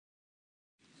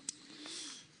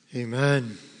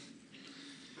Amen.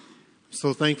 I'm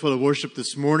so thankful to worship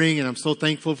this morning, and I'm so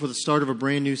thankful for the start of a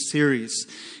brand new series.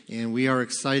 And we are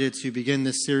excited to begin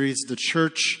this series, The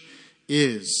Church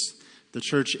Is. The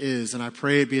Church Is. And I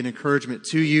pray it be an encouragement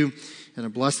to you and a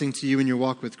blessing to you in your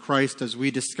walk with Christ as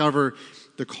we discover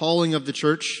the calling of the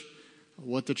church,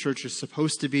 what the church is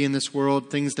supposed to be in this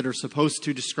world, things that are supposed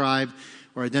to describe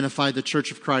or identify the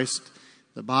church of Christ,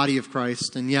 the body of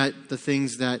Christ, and yet the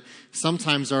things that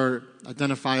sometimes are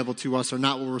identifiable to us are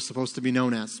not what we're supposed to be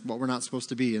known as, what we're not supposed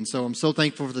to be. And so I'm so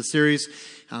thankful for the series.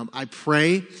 I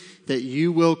pray that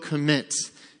you will commit,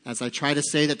 as I try to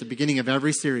say at the beginning of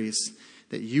every series,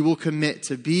 that you will commit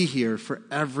to be here for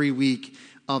every week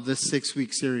of this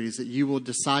 6-week series, that you will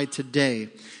decide today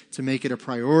to make it a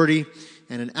priority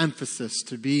and an emphasis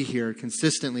to be here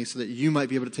consistently so that you might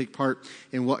be able to take part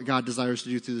in what God desires to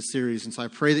do through the series. And so I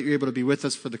pray that you're able to be with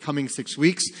us for the coming 6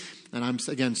 weeks. And I'm,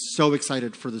 again, so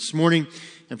excited for this morning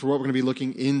and for what we're going to be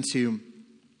looking into.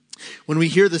 When we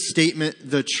hear the statement,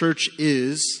 the church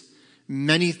is,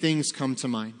 many things come to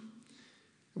mind.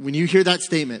 When you hear that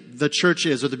statement, the church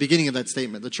is, or the beginning of that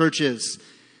statement, the church is,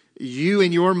 you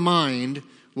in your mind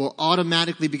will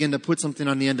automatically begin to put something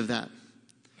on the end of that.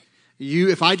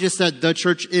 If I just said the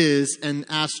church is and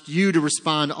asked you to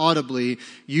respond audibly,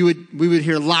 we would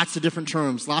hear lots of different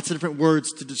terms, lots of different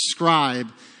words to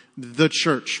describe the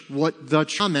church. What the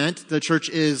comment, the church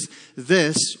is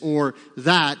this or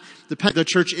that. The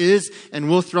church is, and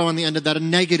we'll throw on the end of that a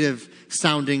negative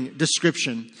sounding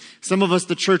description. Some of us,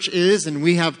 the church is, and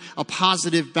we have a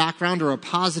positive background or a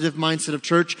positive mindset of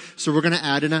church, so we're going to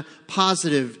add in a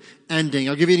positive ending.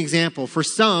 I'll give you an example. For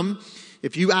some,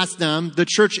 if you ask them, the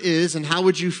church is, and how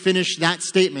would you finish that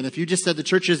statement? If you just said the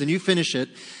church is and you finish it,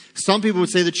 some people would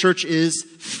say the church is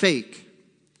fake.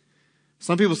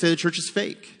 Some people say the church is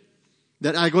fake.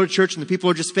 That I go to church and the people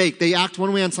are just fake. They act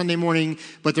one way on Sunday morning,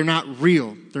 but they're not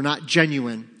real. They're not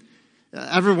genuine.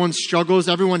 Everyone struggles.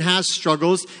 Everyone has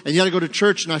struggles. And yet I go to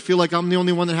church and I feel like I'm the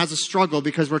only one that has a struggle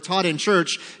because we're taught in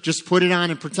church, just put it on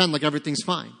and pretend like everything's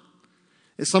fine.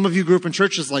 Some of you grew up in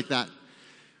churches like that,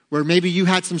 where maybe you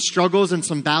had some struggles and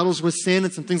some battles with sin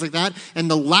and some things like that,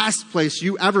 and the last place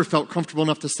you ever felt comfortable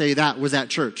enough to say that was at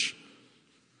church.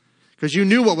 Because you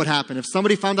knew what would happen. If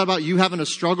somebody found out about you having a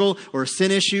struggle or a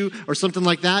sin issue or something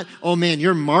like that, oh man,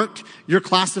 you're marked, you're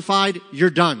classified, you're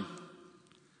done.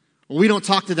 Well, we don't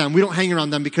talk to them, we don't hang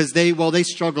around them because they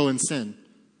struggle in sin.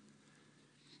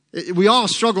 We all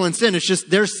struggle in sin, it's just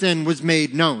their sin was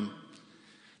made known.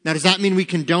 Now, does that mean we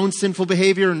condone sinful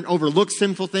behavior and overlook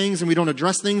sinful things and we don't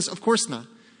address things? Of course not.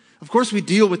 Of course we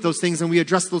deal with those things and we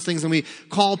address those things and we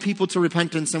call people to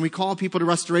repentance and we call people to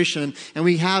restoration and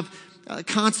we have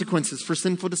consequences for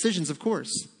sinful decisions, of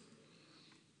course.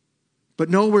 But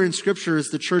nowhere in Scripture is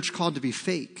the church called to be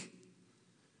fake.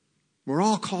 We're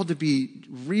all called to be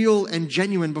real and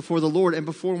genuine before the Lord and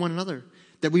before one another,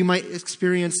 that we might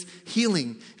experience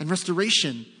healing and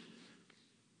restoration.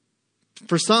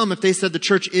 For some, if they said the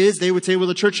church is, they would say, well,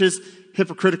 the church is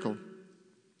hypocritical.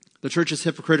 The church is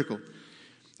hypocritical.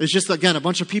 It's just, again, a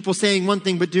bunch of people saying one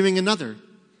thing but doing another.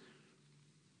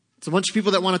 It's a bunch of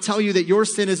people that want to tell you that your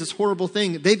sin is this horrible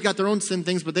thing. They've got their own sin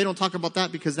things, but they don't talk about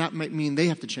that because that might mean they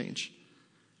have to change.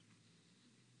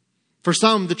 For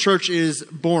some, the church is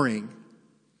boring.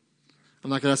 I'm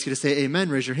not going to ask you to say amen.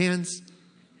 Raise your hands.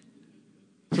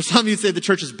 For some, you'd say the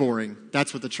church is boring.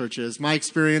 That's what the church is. My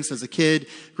experience as a kid,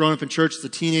 growing up in church, as a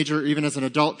teenager, even as an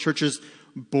adult, church is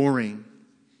boring.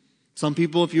 Some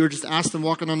people, if you were just asked them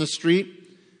walking on the street,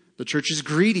 the church is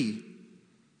greedy.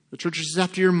 The church is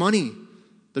after your money.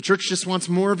 The church just wants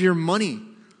more of your money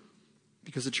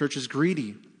because the church is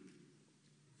greedy.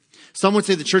 Some would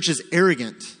say the church is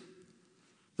arrogant.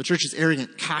 The church is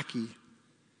arrogant, cocky.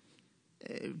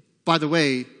 By the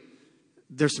way,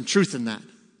 there's some truth in that.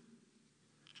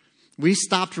 We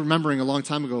stopped remembering a long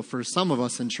time ago for some of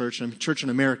us in church, and church in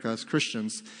America as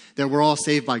Christians, that we're all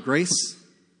saved by grace,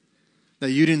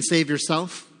 that you didn't save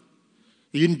yourself,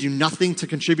 you didn't do nothing to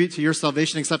contribute to your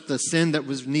salvation except the sin that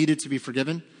was needed to be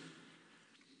forgiven.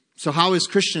 So how as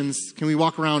Christians can we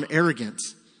walk around arrogant,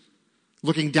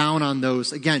 looking down on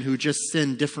those, again, who just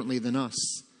sin differently than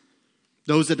us?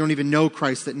 Those that don't even know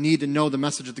Christ, that need to know the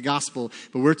message of the gospel,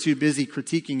 but we're too busy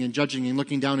critiquing and judging and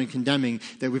looking down and condemning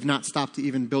that we've not stopped to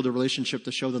even build a relationship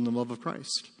to show them the love of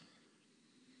Christ.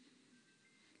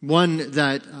 One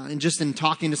that, and just in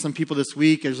talking to some people this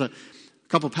week, there's a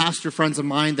couple pastor friends of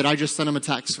mine that I just sent them a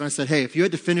text. And I said, hey, if you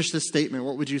had to finish this statement,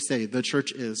 what would you say? The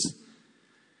church is.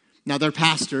 Now, they're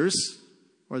pastors,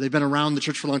 or they've been around the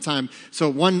church for a long time.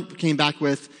 So one came back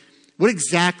with, what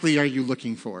exactly are you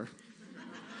looking for?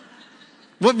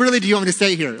 What really do you want me to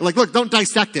say here? Like, look, don't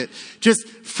dissect it. Just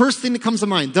first thing that comes to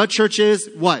mind. The church is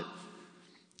what?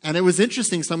 And it was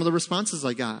interesting, some of the responses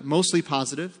I got. Mostly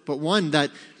positive, but one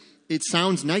that it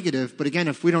sounds negative. But again,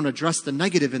 if we don't address the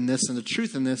negative in this and the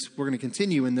truth in this, we're going to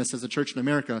continue in this as a church in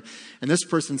America. And this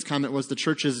person's comment was, the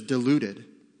church is diluted.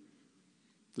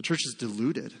 The church is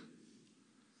diluted.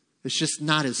 It's just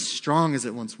not as strong as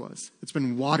it once was. It's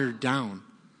been watered down.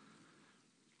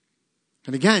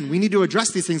 And again, we need to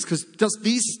address these things because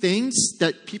these things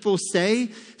that people say,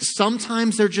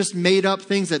 sometimes they're just made up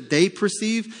things that they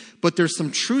perceive, but there's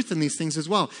some truth in these things as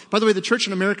well. By the way, the church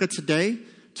in America today,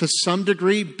 to some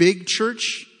degree, big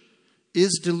church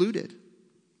is diluted.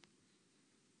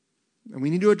 And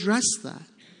we need to address that.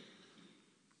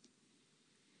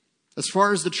 As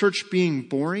far as the church being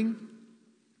boring,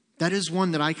 that is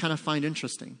one that I kind of find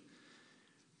interesting.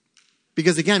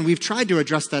 Because again, we've tried to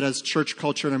address that as church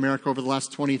culture in America over the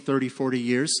last 20, 30, 40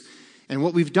 years. And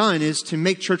what we've done is to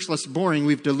make church less boring,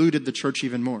 we've diluted the church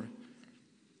even more.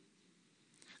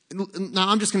 Now,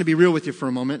 I'm just going to be real with you for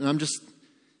a moment. And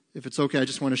if it's okay, I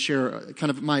just want to share kind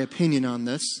of my opinion on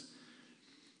this.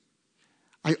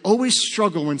 I always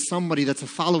struggle when somebody that's a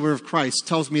follower of Christ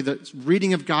tells me that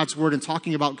reading of God's Word and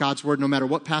talking about God's Word, no matter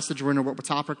what passage we're in or what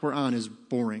topic we're on, is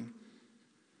boring.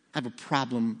 I have a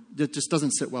problem that just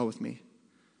doesn't sit well with me.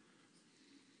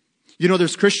 You know,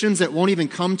 there's Christians that won't even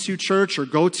come to church or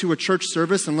go to a church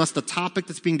service unless the topic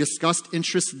that's being discussed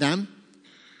interests them.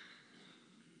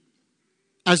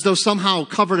 As though somehow,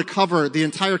 cover to cover, the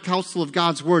entire counsel of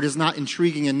God's Word is not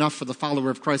intriguing enough for the follower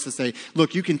of Christ to say,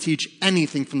 look, you can teach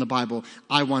anything from the Bible.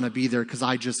 I want to be there because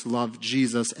I just love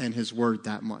Jesus and His Word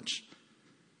that much.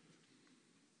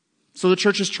 So the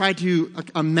church has tried to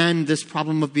amend this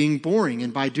problem of being boring.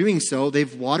 And by doing so,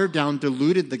 they've watered down,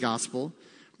 diluted the gospel.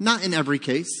 Not in every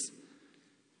case.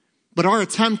 But our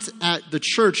attempt at the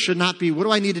church should not be, what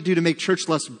do I need to do to make church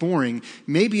less boring?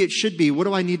 Maybe it should be, what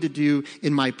do I need to do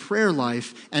in my prayer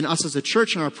life and us as a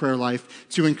church in our prayer life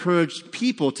to encourage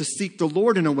people to seek the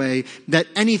Lord in a way that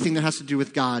anything that has to do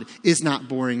with God is not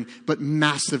boring, but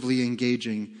massively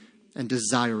engaging and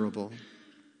desirable.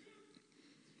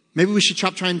 Maybe we should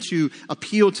stop trying to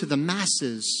appeal to the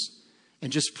masses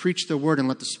and just preach the Word and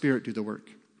let the Spirit do the work.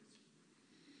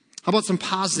 How about some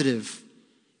positive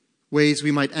ways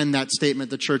we might end that statement,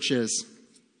 the church is?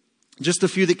 Just a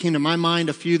few that came to my mind,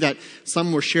 a few that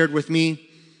some were shared with me.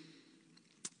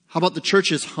 How about the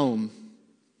church is home?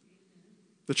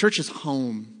 The church is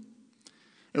home.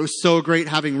 It was so great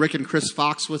having Rick and Chris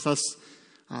Fox with us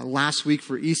last week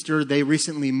for Easter. They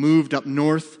recently moved up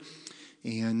north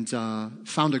and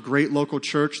found a great local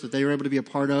church that they were able to be a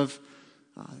part of.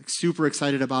 Super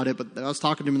excited about it. But I was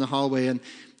talking to him in the hallway, and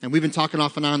we've been talking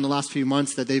off and on the last few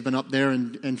months that they've been up there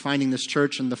and finding this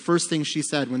church. And the first thing she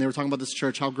said when they were talking about this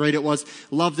church, how great it was.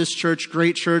 Love this church,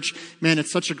 great church. Man,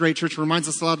 it's such a great church. Reminds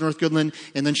us a lot of North Goodland.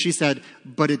 And then she said,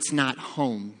 but it's not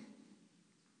home.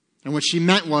 And what she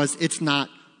meant was, it's not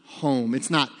home. It's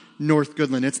not North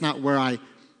Goodland. It's not where I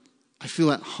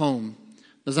feel at home.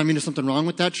 Does that mean there's something wrong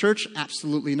with that church?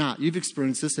 Absolutely not. You've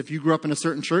experienced this. If you grew up in a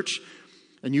certain church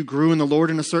and you grew in the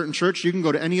Lord in a certain church, you can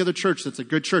go to any other church that's a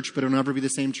good church, but it'll never be the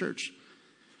same church.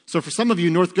 So for some of you,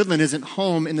 North Goodland isn't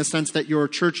home in the sense that your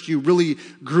church, you really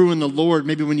grew in the Lord,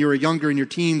 maybe when you were younger, in your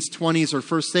teens, 20s, or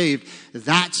first saved.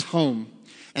 That's home.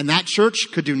 And that church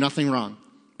could do nothing wrong,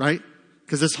 right?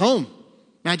 Because it's home.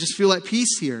 And I just feel at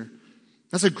peace here.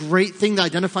 That's a great thing to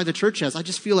identify the church as. I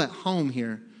just feel at home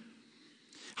here.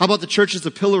 How about the church as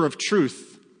a pillar of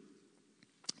truth?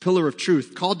 Pillar of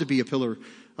truth, called to be a pillar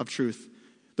of truth.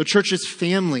 The church is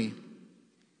family.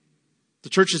 The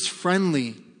church is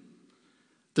friendly.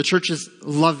 The church is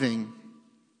loving.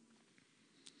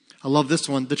 I love this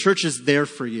one. The church is there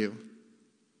for you.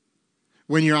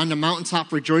 When you're on the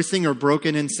mountaintop rejoicing or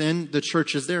broken in sin, the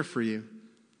church is there for you.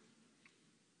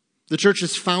 The church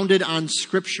is founded on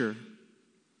Scripture.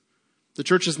 The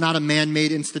church is not a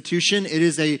man-made institution. It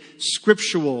is a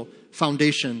scriptural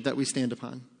foundation that we stand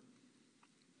upon.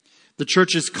 The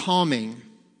church is calming.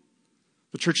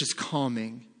 The church is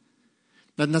calming.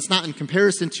 And that's not in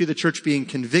comparison to the church being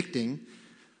convicting,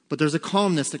 but there's a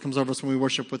calmness that comes over us when we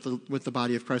worship with the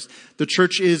body of Christ. The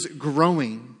church is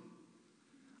growing.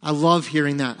 I love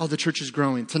hearing that. Oh, the church is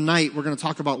growing. Tonight, we're going to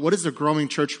talk about what does a growing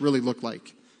church really look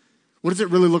like? What does it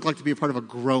really look like to be a part of a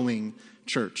growing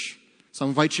church? So I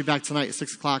invite you back tonight at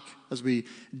 6 o'clock as we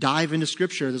dive into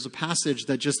Scripture. There's a passage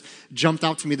that just jumped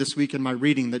out to me this week in my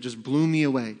reading that just blew me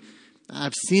away.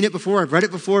 I've seen it before, I've read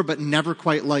it before, but never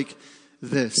quite like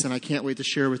this. And I can't wait to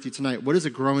share with you tonight. What does a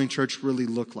growing church really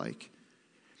look like?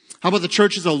 How about the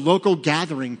church as a local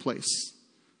gathering place?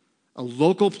 A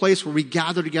local place where we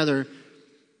gather together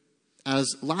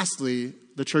As lastly,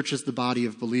 the church is the body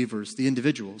of believers, the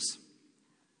individuals.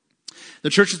 The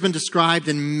church has been described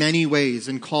in many ways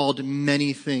and called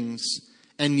many things,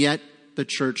 and yet the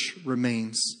church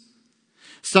remains.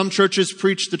 Some churches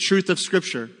preach the truth of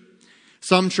Scripture.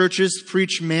 Some churches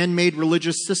preach man-made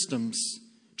religious systems,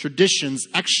 traditions,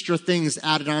 extra things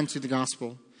added on to the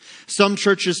gospel. Some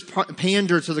churches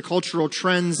pander to the cultural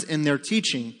trends in their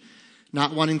teaching,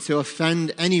 not wanting to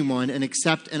offend anyone and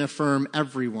accept and affirm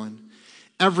everyone.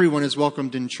 Everyone is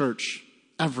welcomed in church.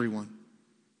 Everyone.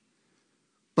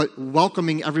 But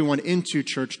welcoming everyone into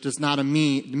church does not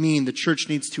mean the church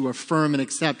needs to affirm and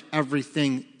accept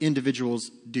everything individuals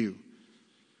do.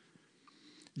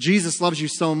 Jesus loves you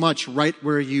so much right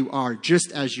where you are,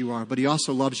 just as you are, but he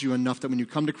also loves you enough that when you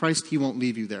come to Christ, he won't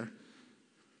leave you there.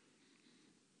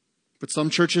 But some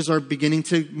churches are beginning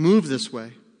to move this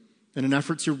way in an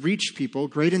effort to reach people.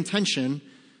 Great intention,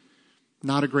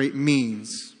 not a great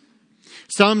means.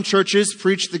 Some churches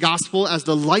preach the gospel as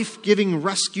the life-giving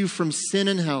rescue from sin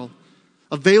and hell,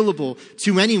 available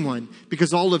to anyone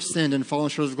because all have sinned and fallen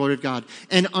short of the glory of God.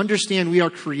 And understand we are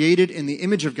created in the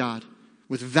image of God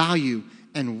with value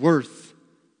and worth.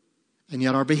 And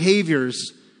yet our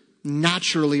behaviors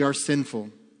naturally are sinful.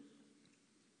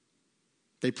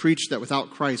 They preach that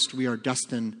without Christ we are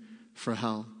destined for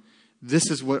hell. This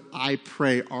is what I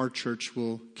pray our church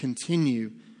will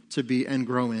continue to be and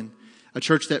grow in. A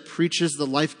church that preaches the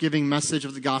life-giving message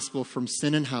of the gospel from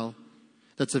sin and hell,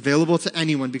 that's available to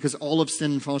anyone because all have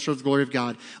sinned and fallen short of the glory of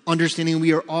God. Understanding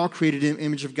we are all created in the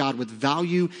image of God with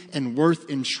value and worth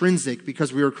intrinsic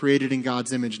because we were created in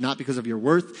God's image, not because of your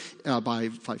worth, by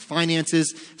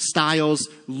finances, styles,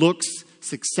 looks,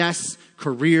 success,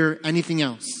 career, anything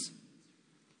else.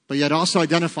 But yet also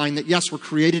identifying that, yes, we're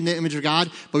created in the image of God,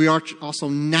 but we are also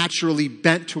naturally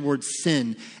bent towards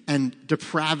sin and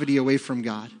depravity away from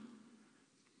God.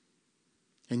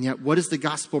 And yet, what does the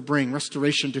gospel bring?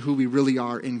 Restoration to who we really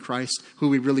are in Christ, who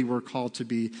we really were called to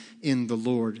be in the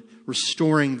Lord.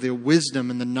 Restoring the wisdom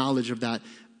and the knowledge of that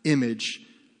image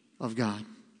of God.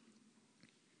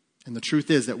 And the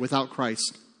truth is that without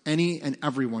Christ, any and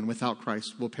everyone without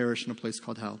Christ will perish in a place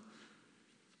called hell.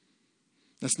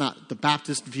 That's not the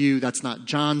Baptist view. That's not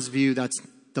John's view. That's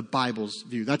the Bible's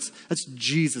view. That's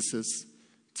Jesus'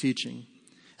 teaching.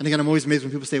 And again, I'm always amazed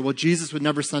when people say, well, Jesus would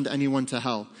never send anyone to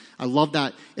hell. I love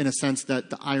that in a sense,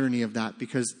 that the irony of that,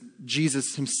 because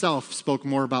Jesus himself spoke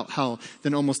more about hell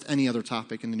than almost any other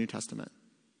topic in the New Testament.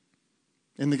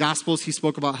 In the Gospels, he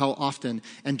spoke about hell often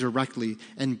and directly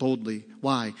and boldly.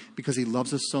 Why? Because he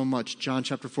loves us so much. John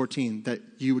chapter 14, that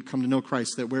you would come to know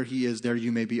Christ, that where he is, there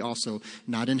you may be also.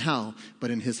 Not in hell,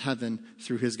 but in his heaven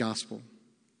through his gospel.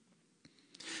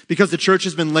 Because the church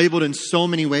has been labeled in so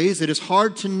many ways, it is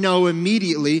hard to know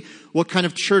immediately what kind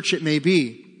of church it may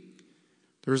be.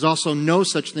 There is also no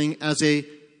such thing as a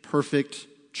perfect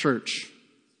church.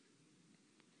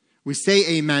 We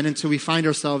say amen until we find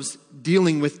ourselves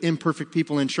dealing with imperfect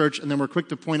people in church, and then we're quick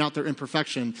to point out their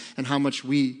imperfection and how much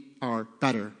we are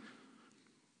better.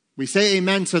 We say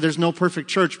amen so there's no perfect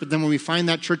church, but then when we find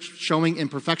that church showing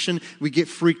imperfection, we get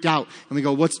freaked out and we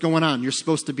go, what's going on? You're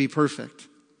supposed to be perfect.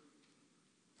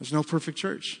 There's no perfect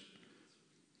church.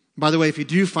 By the way, if you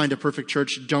do find a perfect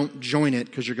church, don't join it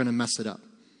because you're going to mess it up.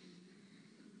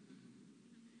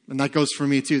 And that goes for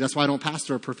me too. That's why I don't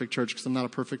pastor a perfect church, because I'm not a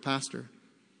perfect pastor.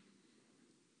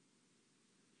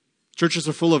 Churches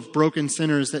are full of broken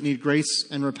sinners that need grace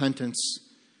and repentance.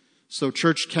 So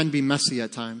church can be messy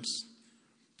at times.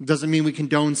 It doesn't mean we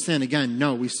condone sin. Again,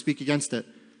 no, we speak against it.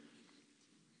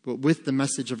 But with the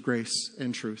message of grace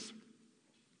and truth.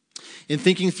 In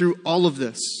thinking through all of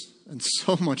this and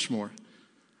so much more,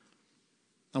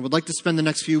 I would like to spend the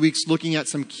next few weeks looking at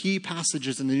some key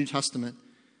passages in the New Testament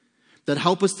that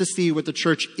help us to see what the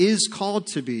church is called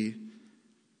to be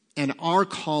and our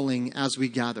calling as we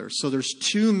gather. So there's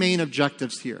two main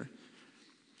objectives here.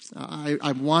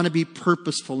 I want to be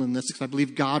purposeful in this because I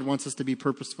believe God wants us to be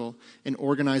purposeful and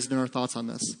organized in our thoughts on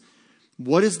this.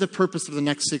 What is the purpose of the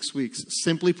next 6 weeks?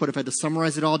 Simply put, if I had to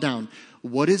summarize it all down,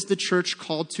 what is the church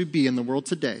called to be in the world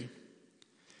today?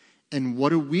 And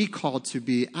what are we called to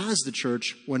be as the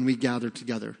church when we gather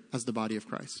together as the body of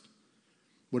Christ?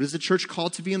 What is the church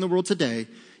called to be in the world today?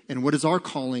 And what is our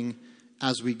calling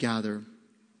as we gather?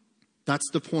 That's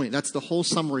the point. That's the whole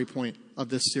summary point of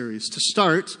this series. To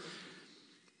start,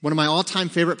 one of my all-time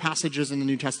favorite passages in the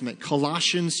New Testament,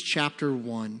 Colossians chapter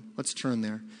 1. Let's turn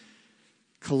there.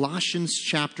 Colossians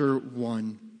chapter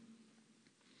 1.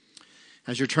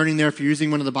 As you're turning there, if you're using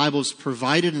one of the Bibles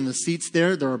provided in the seats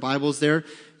there are Bibles there,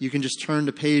 you can just turn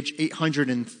to page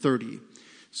 830.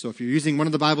 So if you're using one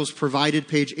of the Bibles provided,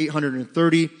 page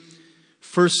 830,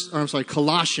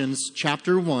 Colossians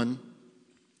chapter 1,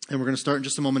 and we're going to start in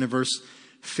just a moment in verse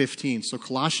 15. So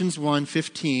Colossians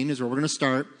 1:15 is where we're going to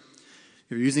start.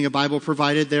 If you're using a Bible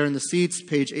provided there in the seats,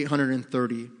 page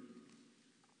 830.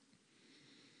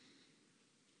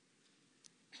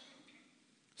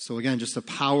 So again, just a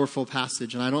powerful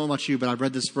passage. And I don't know about you, but I've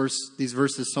read these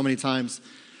verses so many times,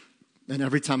 and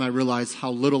every time I realize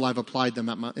how little I've applied them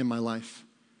in my life.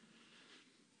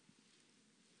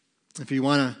 If you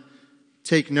want to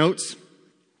take notes,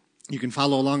 you can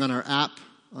follow along on our app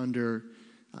under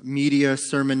Media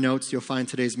Sermon Notes. You'll find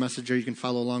today's message there. You can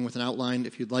follow along with an outline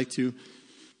if you'd like to.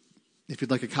 If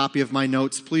you'd like a copy of my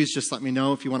notes, please just let me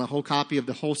know. If you want a whole copy of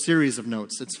the whole series of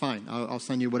notes, it's fine. I'll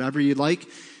send you whatever you'd like.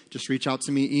 Just reach out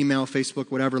to me, email, Facebook,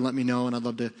 whatever, let me know, and I'd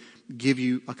love to give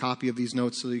you a copy of these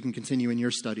notes so that you can continue in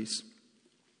your studies.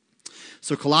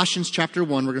 So Colossians chapter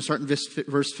 1, we're going to start in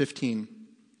verse 15.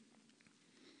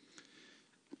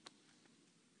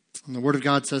 And the Word of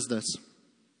God says this: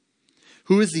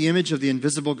 "Who is the image of the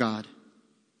invisible God,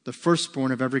 the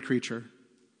firstborn of every creature?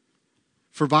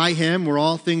 For by him were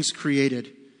all things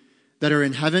created, that are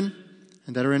in heaven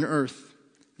and that are in earth,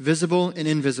 visible and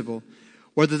invisible,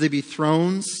 whether they be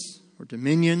thrones or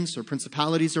dominions or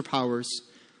principalities or powers,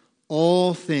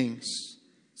 all things."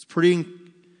 It's a pretty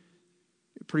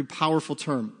powerful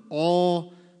term.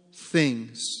 All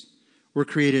things were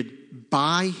created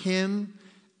by him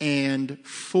and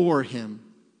for him.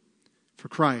 For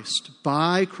Christ.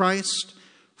 By Christ,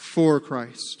 for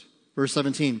Christ. Verse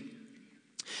 17.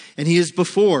 "And he is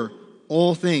before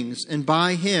all things, and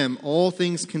by him all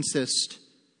things consist."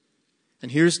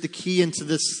 And here's the key into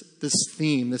this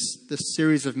theme, this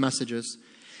series of messages.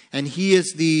 "And he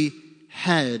is the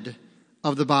head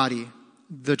of the body,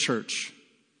 the church."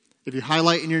 If you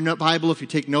highlight in your Bible, if you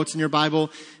take notes in your Bible,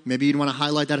 maybe you'd want to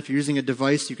highlight that. If you're using a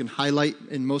device, you can highlight,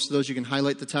 in most of those you can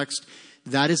highlight the text.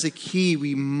 That is a key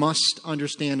we must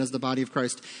understand as the body of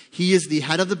Christ. He is the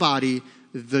head of the body,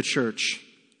 the church.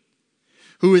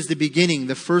 "Who is the beginning,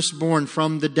 the firstborn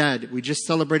from the dead." We just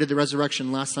celebrated the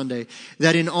resurrection last Sunday.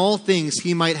 "That in all things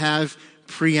he might have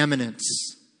preeminence.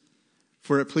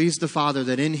 For it pleased the Father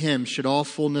that in him should all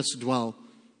fullness dwell."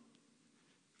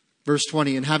 Verse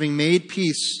 20, "And having made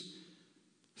peace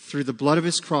through the blood of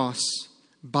his cross,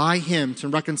 by him to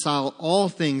reconcile all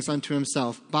things unto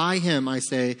himself. By him, I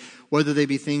say, whether they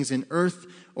be things in earth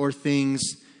or things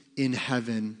in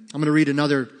heaven." I'm going to read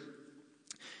another.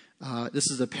 This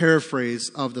is a paraphrase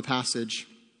of the passage.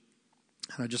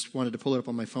 And I just wanted to pull it up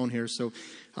on my phone here. So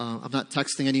I'm not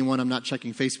texting anyone. I'm not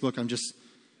checking Facebook. I'm just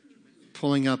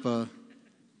pulling up a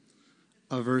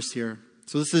verse here.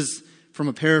 So this is from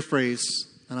a paraphrase,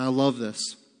 and I love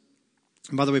this.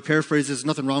 And by the way, paraphrases, there's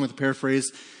nothing wrong with a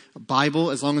paraphrase. A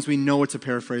Bible, as long as we know it's a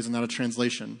paraphrase and not a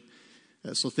translation.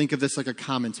 So think of this like a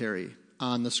commentary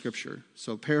on the scripture.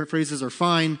 So paraphrases are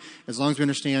fine as long as we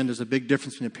understand there's a big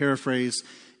difference between a paraphrase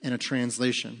and a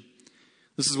translation.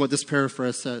 This is what this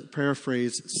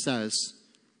paraphrase says.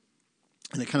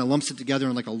 And it kind of lumps it together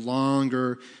in like a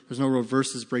longer, there's no real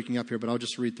verses breaking up here, but I'll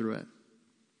just read through it.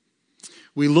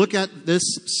 "We look at this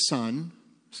Son,"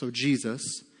 so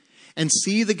Jesus, "and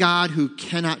see the God who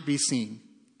cannot be seen."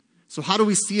 So how do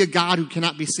we see a God who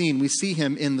cannot be seen? We see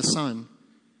him in the Son.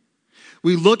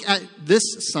 "We look at this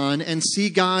Son and see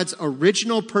God's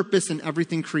original purpose in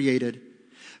everything created.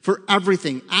 For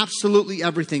everything, absolutely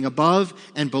everything, above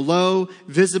and below,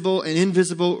 visible and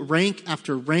invisible, rank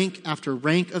after rank after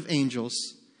rank of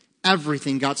angels,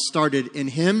 everything got started in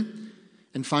him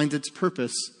and finds its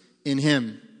purpose in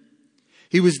him.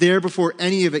 He was there before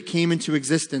any of it came into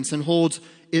existence and holds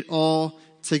it all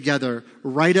together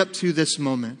right up to this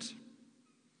moment.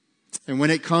 And when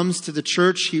it comes to the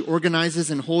church, he organizes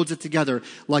and holds it together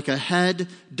like a head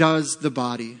does the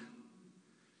body.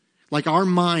 Like our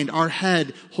mind, our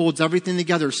head holds everything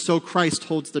together, so Christ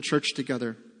holds the church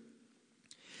together.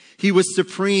 He was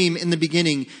supreme in the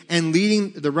beginning and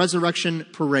leading the resurrection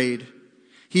parade.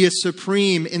 He is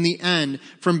supreme in the end.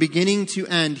 From beginning to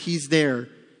end, he's there,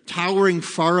 towering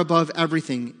far above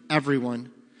everything,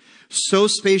 everyone. So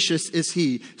spacious is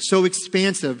he, so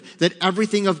expansive that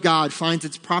everything of God finds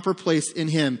its proper place in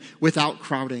him without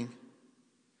crowding.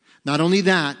 Not only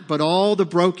that, but all the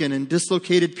broken and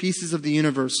dislocated pieces of the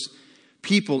universe,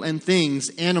 people and things,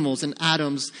 animals and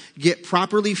atoms, get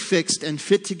properly fixed and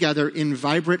fit together in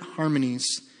vibrant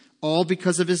harmonies, all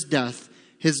because of his death,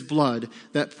 his blood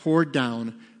that poured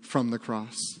down from the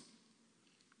cross.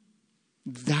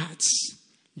 That's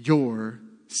your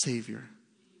Savior.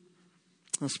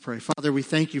 Let's pray. Father, we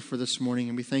thank you for this morning,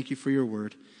 and we thank you for your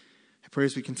word. I pray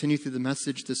as we continue through the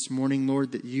message this morning,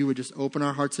 Lord, that you would just open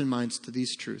our hearts and minds to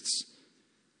these truths.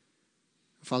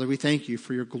 Father, we thank you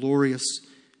for your glorious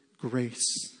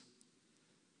grace,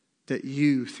 that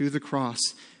you, through the cross,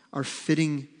 are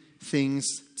fitting things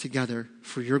together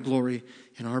for your glory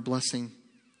and our blessing.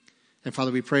 And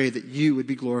Father, we pray that you would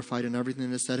be glorified in everything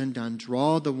that is said and done.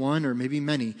 Draw the one or maybe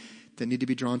many that need to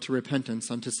be drawn to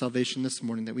repentance unto salvation this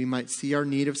morning, that we might see our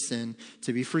need of sin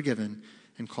to be forgiven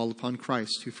and call upon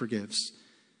Christ who forgives.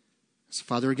 So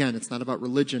Father, again, it's not about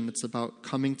religion. It's about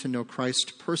coming to know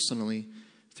Christ personally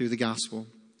through the gospel.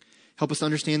 Help us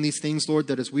understand these things, Lord,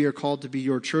 that as we are called to be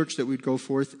your church, that we'd go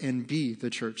forth and be the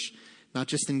church, not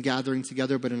just in gathering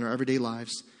together, but in our everyday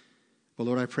lives. But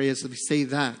Lord, I pray as we say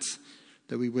that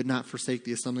we would not forsake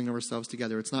the assembling of ourselves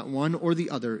together. It's not one or the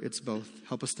other, it's both.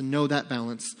 Help us to know that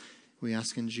balance. We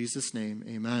ask in Jesus' name,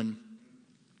 amen.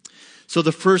 So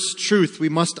the first truth we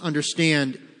must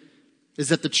understand is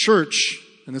that the church,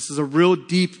 and this is a real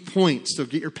deep point, so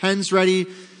get your pens ready,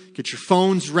 get your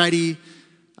phones ready,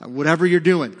 whatever you're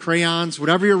doing, crayons,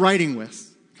 whatever you're writing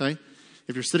with, okay?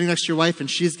 If you're sitting next to your wife and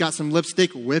she's got some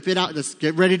lipstick, whip it out, just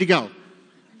get ready to go.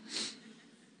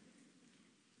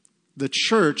 The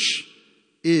church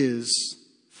is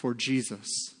for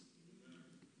Jesus.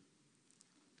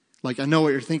 Like, I know what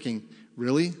you're thinking.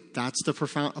 Really? That's the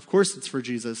profound... Of course it's for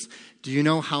Jesus. Do you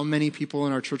know how many people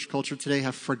in our church culture today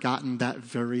have forgotten that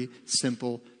very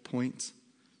simple point?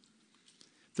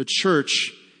 The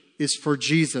church is for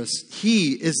Jesus.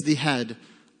 He is the head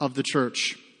of the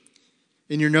church.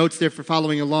 In your notes there for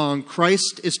following along,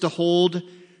 Christ is to hold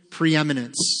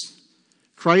preeminence.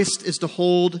 Christ is to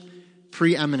hold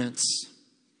preeminence.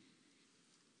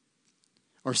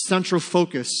 Our central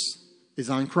focus is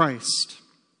on Christ.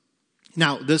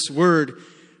 Now, this word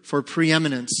for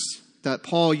preeminence that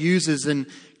Paul uses in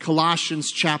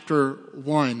Colossians chapter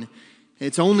 1,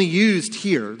 it's only used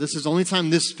here. This is the only time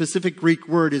this specific Greek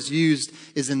word is used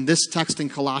is in this text in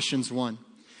Colossians 1.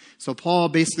 So Paul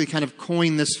basically kind of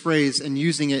coined this phrase and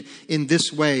using it in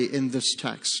this way in this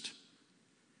text.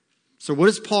 So what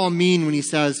does Paul mean when he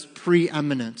says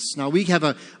preeminence? Now, we have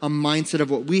a mindset of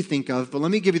what we think of, but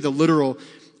let me give you the literal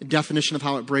definition of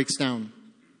how it breaks down.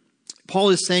 Paul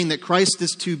is saying that Christ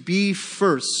is to be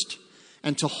first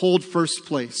and to hold first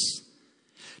place.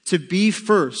 To be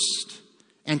first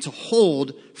and to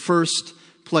hold first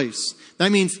place.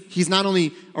 That means he's not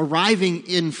only arriving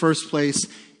in first place,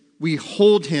 we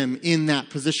hold him in that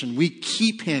position. We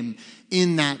keep him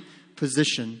in that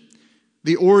position.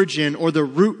 The origin or the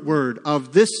root word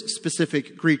of this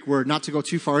specific Greek word, not to go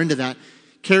too far into that,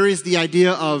 carries the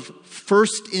idea of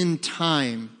first in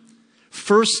time,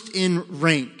 first in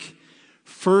rank,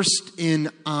 first in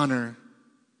honor,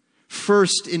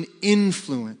 first in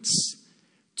influence,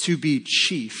 to be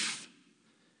chief.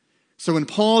 So when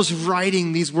Paul's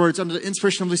writing these words under the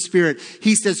inspiration of the Spirit,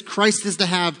 he says Christ is to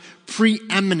have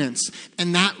preeminence.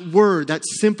 And that word, that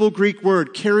simple Greek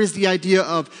word, carries the idea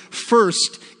of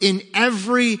first in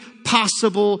every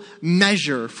possible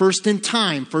measure. First in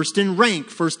time, first in rank,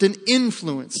 first in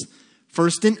influence,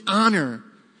 first in honor.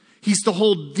 He's to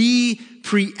hold the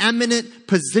preeminent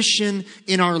position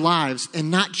in our lives, and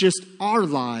not just our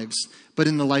lives, but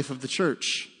in the life of the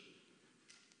church.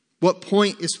 What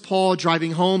point is Paul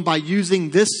driving home by using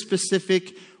this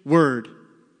specific word?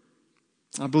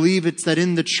 I believe it's that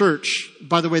in the church,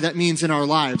 by the way, that means in our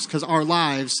lives, because our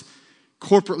lives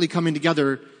corporately coming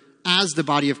together as the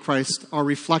body of Christ are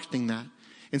reflecting that.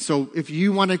 And so if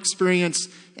you want to experience,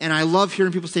 and I love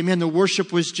hearing people say, man, the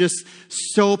worship was just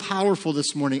so powerful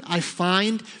this morning. I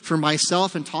find for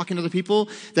myself and talking to other people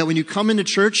that when you come into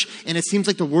church and it seems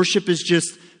like the worship is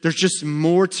just, there's just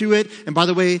more to it. And by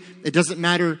the way, it doesn't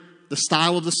matter the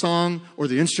style of the song or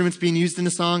the instruments being used in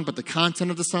the song, but the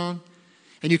content of the song.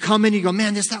 And you come in and you go,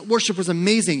 man, that worship was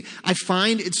amazing. I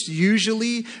find it's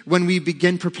usually when we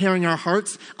begin preparing our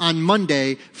hearts on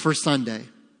Monday for Sunday.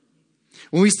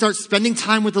 When we start spending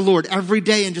time with the Lord every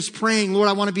day and just praying, Lord,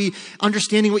 I want to be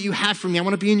understanding what you have for me. I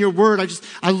want to be in your word.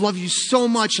 I love you so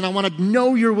much and I want to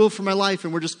know your will for my life.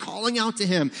 And we're just calling out to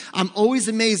him. I'm always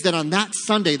amazed that on that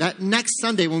Sunday, that next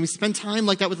Sunday, when we spend time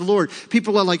like that with the Lord,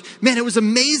 people are like, man, it was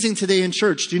amazing today in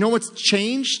church. Do you know what's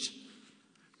changed?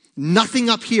 Nothing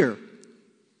up here.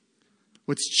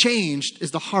 What's changed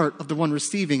is the heart of the one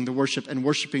receiving the worship and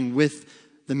worshiping with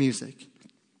the music.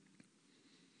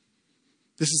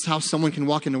 This is how someone can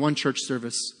walk into one church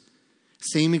service.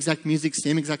 Same exact music,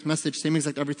 same exact message, same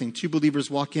exact everything. Two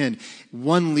believers walk in.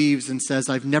 One leaves and says,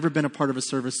 I've never been a part of a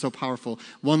service so powerful.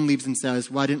 One leaves and says,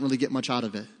 well, I didn't really get much out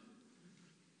of it.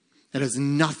 It has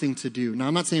nothing to do. Now,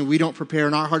 I'm not saying we don't prepare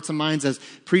in our hearts and minds as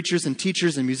preachers and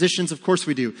teachers and musicians. Of course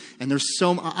we do. And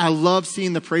I love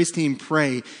seeing the praise team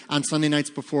pray on Sunday nights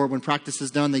before when practice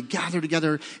is done. They gather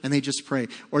together and they just pray.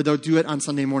 Or they'll do it on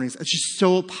Sunday mornings. It's just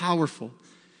so powerful.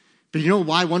 But you know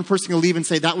why? One person will leave and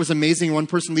say, that was amazing. One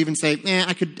person will leave and say,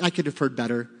 I could have heard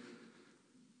better.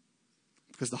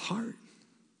 Because the heart.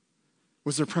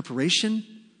 Was there preparation?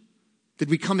 Did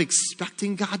we come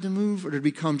expecting God to move? Or did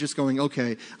we come just going,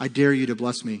 okay, I dare you to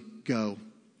bless me. Go.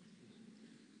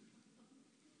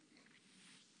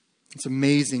 It's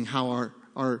amazing how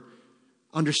our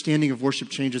understanding of worship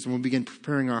changes when we begin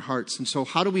preparing our hearts. And so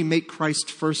how do we make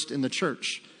Christ first in the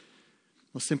church?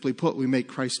 Well, simply put, we make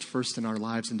Christ first in our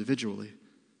lives individually.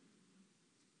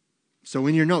 So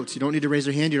in your notes, you don't need to raise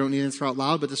your hand, you don't need to answer out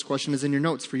loud, but this question is in your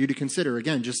notes for you to consider,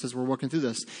 again, just as we're working through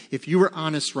this. If you were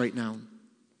honest right now,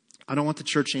 I don't want the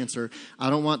church answer, I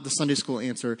don't want the Sunday school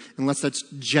answer, unless that's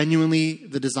genuinely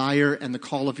the desire and the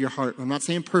call of your heart. I'm not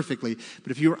saying perfectly,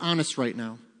 but if you were honest right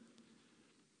now,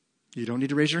 you don't need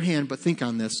to raise your hand, but think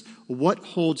on this. What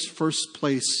holds first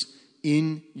place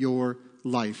in your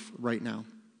life right now?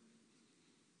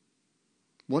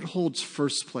 What holds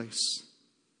first place?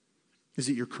 Is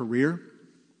it your career?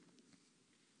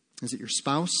 Is it your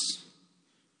spouse?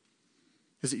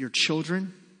 Is it your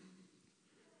children?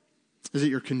 Is it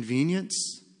your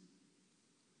convenience?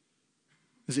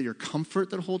 Is it your comfort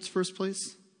that holds first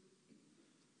place?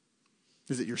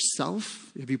 Is it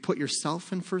yourself? Have you put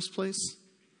yourself in first place?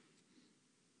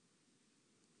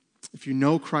 If you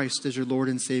know Christ as your Lord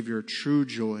and Savior, true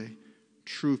joy,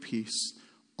 true peace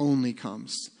only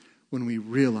comes when we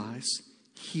realize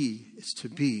He is to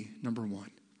be number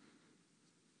one.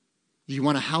 You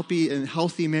want a happy and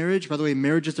healthy marriage? By the way,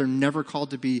 marriages are never called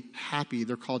to be happy.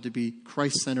 They're called to be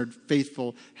Christ-centered,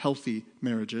 faithful, healthy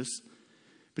marriages.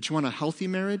 But you want a healthy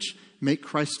marriage? Make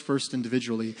Christ first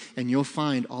individually, and you'll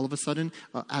find all of a sudden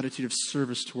an attitude of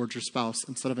service towards your spouse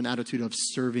instead of an attitude of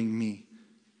serving me.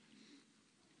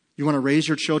 You want to raise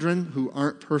your children who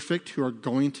aren't perfect, who are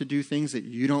going to do things that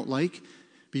you don't like,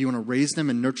 but you want to raise them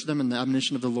and nurture them in the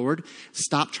admonition of the Lord.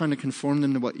 Stop trying to conform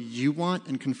them to what you want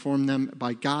and conform them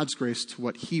by God's grace to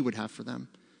what He would have for them.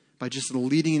 By just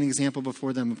leading an example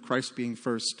before them of Christ being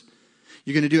first.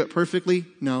 You're going to do it perfectly?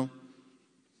 No.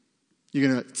 You're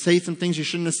going to say some things you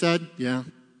shouldn't have said? Yeah.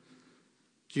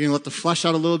 You're going to let the flesh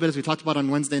out a little bit as we talked about on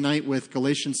Wednesday night with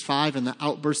Galatians 5 and the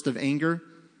outburst of anger?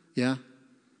 Yeah.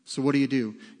 So what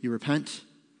do? You repent.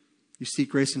 You seek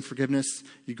grace and forgiveness.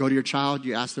 You go to your child.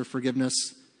 You ask their forgiveness.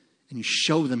 And you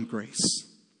show them grace.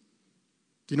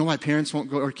 Do you know why parents won't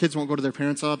go, or kids won't go to their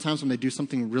parents a lot of times when they do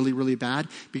something really, really bad?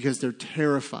 Because they're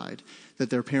terrified that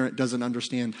their parent doesn't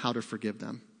understand how to forgive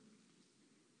them.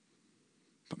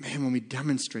 But man, when we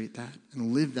demonstrate that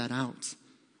and live that out.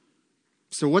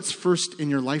 So what's first in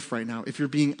your life right now, if you're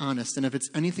being honest, and if it's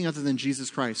anything other than Jesus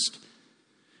Christ?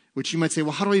 Which you might say,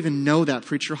 well, how do I even know that,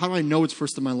 preacher? How do I know it's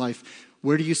first in my life?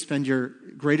 Where do you spend your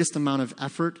greatest amount of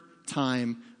effort,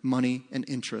 time, money, and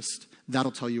interest?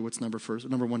 That'll tell you what's number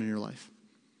one in your life.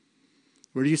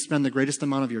 Where do you spend the greatest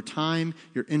amount of your time,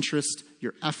 your interest,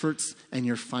 your efforts, and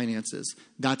your finances?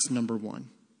 That's number one.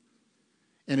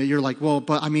 And you're like, well,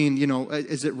 but I mean,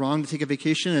 is it wrong to take a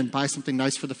vacation and buy something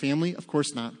nice for the family? Of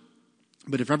course not.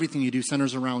 But if everything you do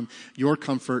centers around your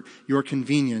comfort, your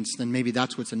convenience, then maybe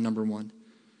that's what's in number one.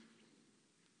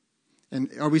 And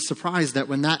are we surprised that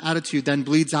when that attitude then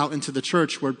bleeds out into the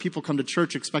church, where people come to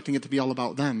church expecting it to be all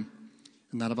about them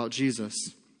and not about Jesus?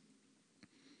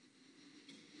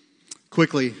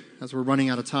 Quickly, as we're running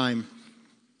out of time,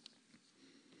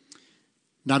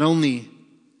 not only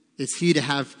is He to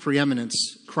have preeminence,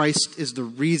 Christ is the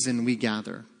reason we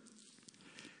gather.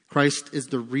 Christ is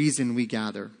the reason we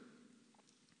gather.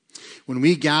 When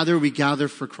we gather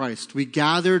for Christ. We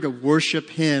gather to worship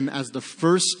Him as the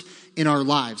first in our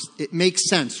lives. It makes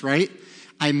sense, right?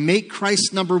 I make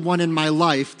Christ number one in my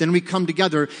life, then we come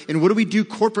together, and what do we do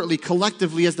corporately,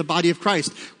 collectively as the body of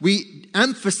Christ? We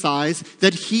emphasize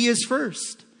that He is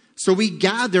first. So we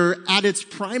gather at its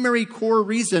primary core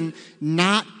reason,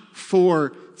 not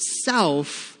for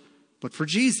self, but for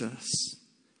Jesus.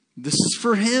 This is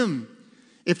for Him.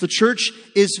 If the church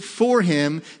is for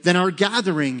Him, then our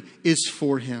gathering is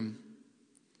for Him.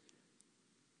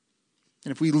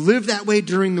 And if we live that way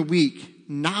during the week,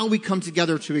 now we come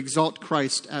together to exalt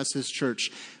Christ as His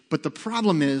church. But the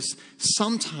problem is,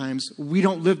 sometimes we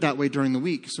don't live that way during the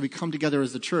week. So we come together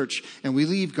as the church and we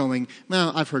leave going,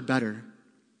 well, I've heard better.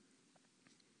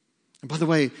 And by the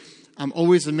way, I'm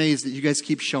always amazed that you guys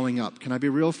keep showing up. Can I be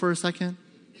real for a second?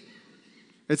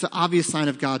 It's an obvious sign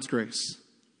of God's grace.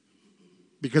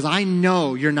 Because I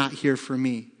know you're not here for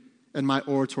me. and my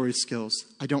oratory skills.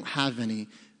 I don't have any.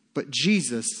 But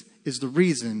Jesus is the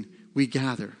reason we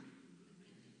gather.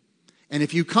 And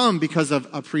if you come because of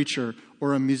a preacher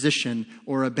or a musician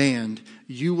or a band,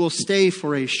 you will stay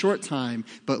for a short time,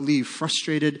 but leave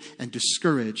frustrated and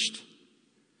discouraged.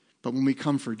 But when we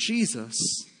come for Jesus,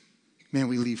 man,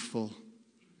 we leave full.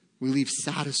 We leave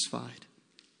satisfied.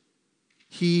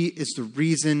 He is the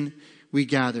reason we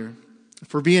gather.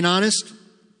 If we're being honest,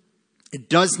 it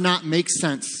does not make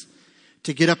sense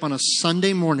to get up on a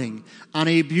Sunday morning on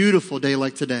a beautiful day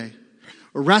like today,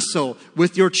 wrestle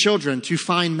with your children to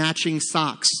find matching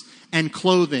socks and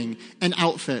clothing and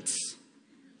outfits.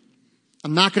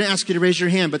 I'm not going to ask you to raise your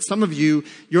hand, but some of you,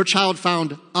 your child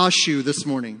found a shoe this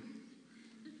morning.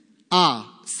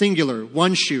 Singular,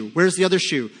 one shoe. Where's the other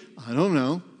shoe? I don't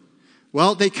know.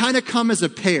 Well, they kind of come as a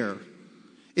pair.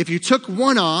 If you took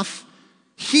one off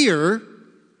here,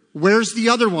 where's the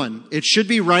other one? It should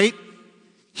be right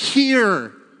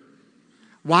here.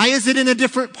 Why is it in a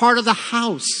different part of the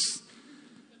house?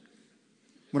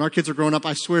 When our kids were growing up,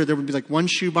 I swear there would be like one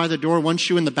shoe by the door, one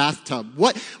shoe in the bathtub.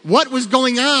 What was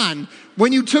going on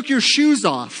when you took your shoes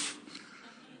off?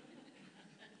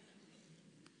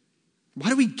 Why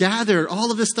do we gather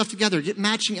all of this stuff together, get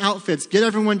matching outfits, get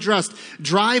everyone dressed,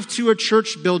 drive to a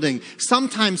church building,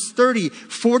 sometimes 30,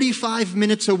 45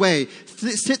 minutes away,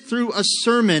 sit through a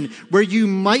sermon where you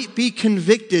might be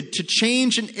convicted to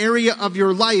change an area of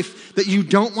your life that you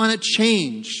don't want to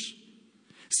change?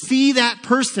 See that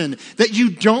person that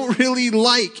you don't really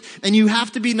like, and you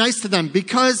have to be nice to them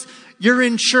because you're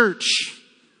in church.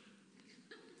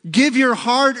 Give your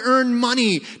hard-earned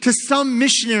money to some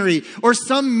missionary or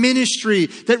some ministry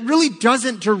that really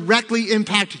doesn't directly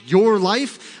impact your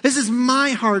life. This is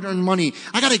my hard-earned money.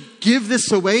 I got to give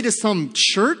this away to some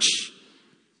church?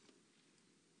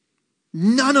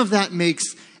 None of that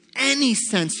makes any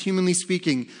sense, humanly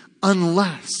speaking,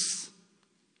 unless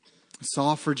it's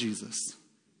all for Jesus.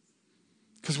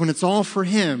 Because when it's all for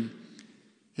him,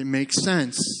 it makes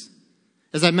sense.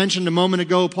 As I mentioned a moment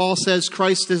ago, Paul says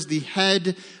Christ is the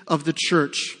head of the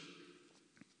church.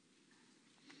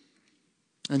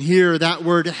 And here that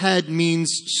word head means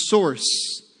source,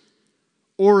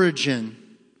 origin,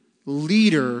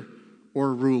 leader,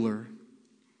 or ruler.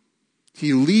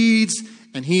 He leads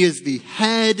and he is the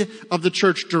head of the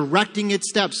church, directing its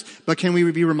steps. But can we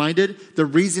be reminded? The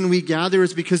reason we gather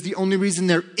is because the only reason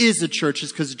there is a church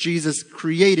is because Jesus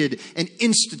created and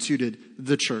instituted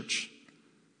the church.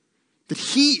 That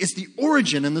he is the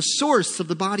origin and the source of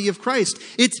the body of Christ.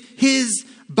 It's his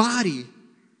body.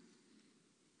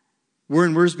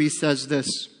 Warren Wiersbe says this,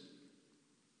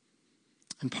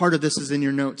 and part of this is in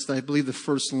your notes. I believe the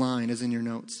first line is in your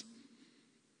notes.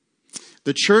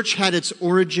 The church had its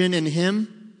origin in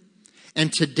him,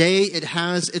 and today it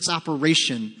has its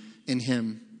operation in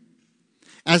him.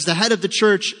 As the head of the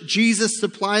church, Jesus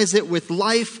supplies it with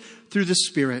life through the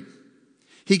Spirit.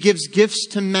 He gives gifts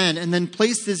to men and then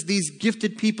places these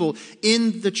gifted people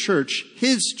in the church,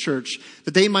 his church,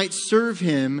 that they might serve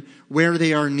him where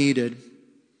they are needed.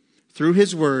 Through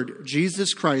his word,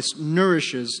 Jesus Christ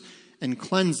nourishes and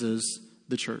cleanses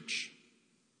the church.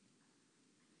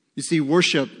 You see,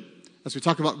 worship, as we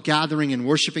talk about gathering and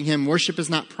worshiping him, worship is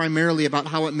not primarily about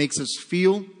how it makes us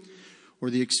feel or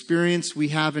the experience we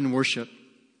have in worship.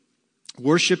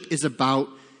 Worship is about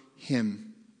him.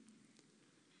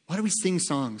 Why do we sing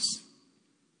songs?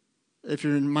 If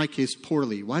you're in my case,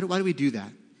 poorly. Why do we do that?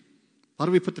 Why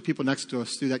do we put the people next to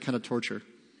us through that kind of torture?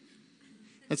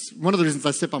 That's one of the reasons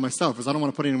I sit by myself, is I don't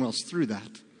want to put anyone else through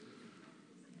that.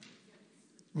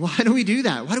 Why do we do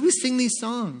that? Why do we sing these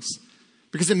songs?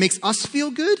 Because it makes us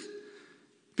feel good?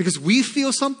 Because we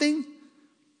feel something?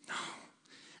 No.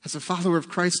 As a follower of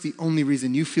Christ, the only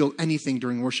reason you feel anything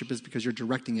during worship is because you're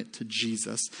directing it to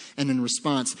Jesus. And in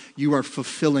response, you are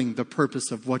fulfilling the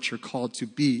purpose of what you're called to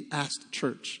be as the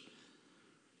church.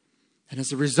 And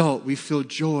as a result, we feel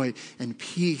joy and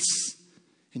peace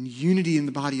and unity in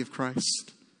the body of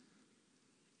Christ.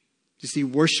 You see,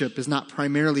 worship is not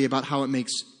primarily about how it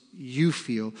makes you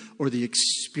feel or the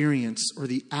experience or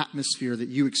the atmosphere that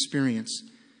you experience.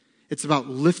 It's about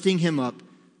lifting him up,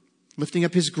 lifting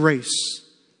up his grace,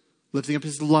 lifting up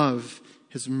his love,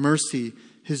 his mercy,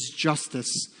 his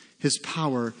justice, his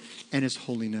power, and his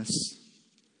holiness.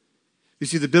 You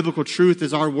see, the biblical truth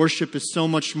is our worship is so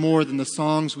much more than the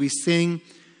songs we sing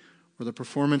or the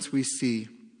performance we see.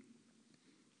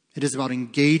 It is about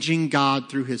engaging God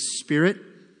through his Spirit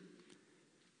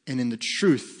and in the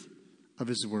truth of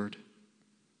his word.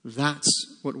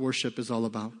 That's what worship is all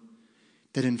about.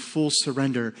 That in full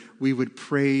surrender, we would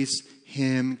praise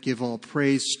him, give all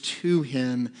praise to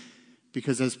him,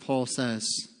 because as Paul says,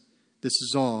 This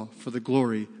is all for the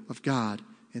glory of God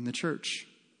in the church.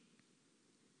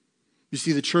 You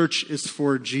see, the church is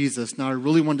for Jesus. Now, I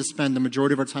really want to spend the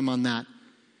majority of our time on that.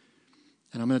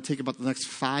 And I'm going to take about the next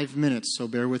 5 minutes, so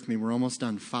bear with me. We're almost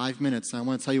done. 5 minutes. And I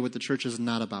want to tell you what the church is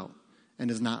not about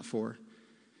and is not for.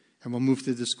 And we'll move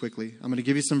through this quickly. I'm going to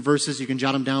give you some verses. You can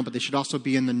jot them down, but they should also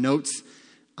be in the notes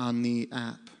on the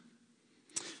app.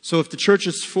 So if the church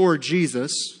is for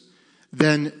Jesus,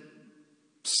 then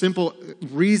simple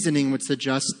reasoning would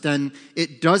suggest then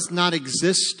it does not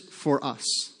exist for us.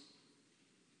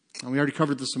 And we already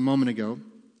covered this a moment ago.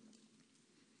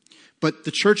 But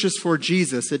the church is for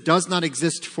Jesus. It does not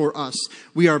exist for us.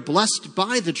 We are blessed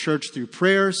by the church through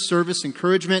prayer, service,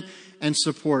 encouragement, and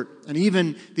support, and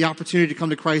even the opportunity to come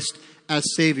to Christ as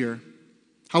Savior.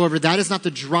 However, that is not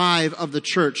the drive of the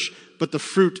church, but the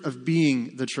fruit of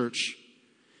being the church.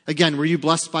 Again, were you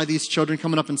blessed by these children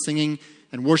coming up and singing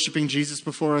and worshiping Jesus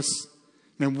before us?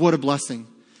 Man, what a blessing.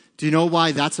 Do you know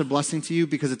why that's a blessing to you?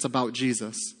 Because it's about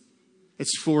Jesus.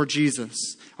 It's for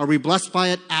Jesus. Are we blessed by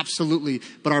it? Absolutely.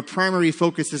 But our primary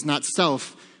focus is not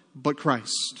self, but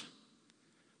Christ.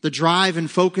 The drive and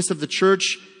focus of the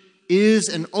church is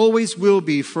and always will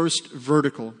be first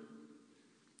vertical.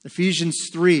 Ephesians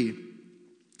 3.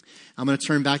 I'm going to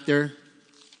turn back there.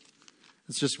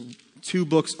 It's just 2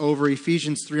 books over.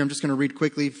 Ephesians 3. I'm just going to read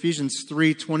quickly. Ephesians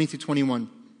 3, 20 through 21.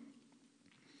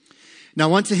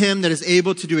 Now unto him that is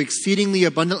able to do exceedingly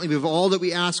abundantly above all that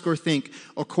we ask or think,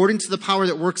 according to the power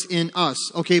that works in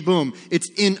us. Okay, boom. It's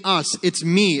in us. It's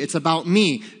me. It's about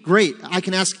me. Great. I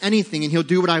can ask anything and he'll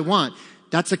do what I want.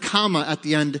 That's a comma at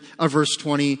the end of verse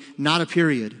 20, not a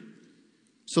period.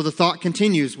 So the thought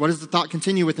continues. What does the thought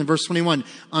continue with in verse 21?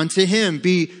 Unto him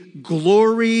be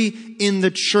glory in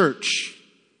the church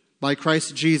by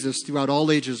Christ Jesus throughout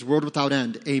all ages, world without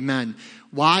end. Amen.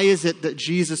 Why is it that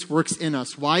Jesus works in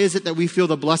us? Why is it that we feel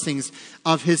the blessings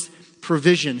of his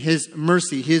provision, his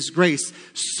mercy, his grace,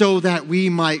 so that we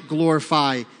might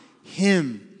glorify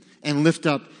him and lift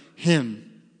up him?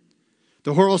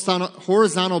 The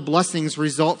horizontal blessings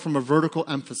result from a vertical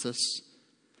emphasis.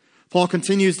 Paul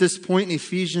continues this point in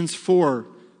Ephesians 4,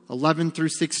 11 through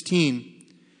 16,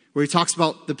 where he talks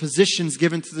about the positions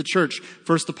given to the church.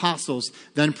 First apostles,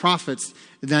 then prophets,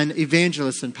 then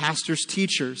evangelists and pastors,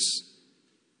 teachers.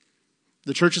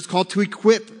 The church is called to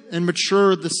equip and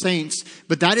mature the saints,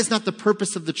 but that is not the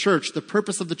purpose of the church. The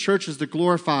purpose of the church is to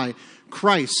glorify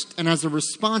Christ, and as a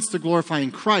response to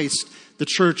glorifying Christ, the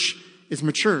church is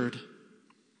matured.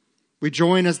 We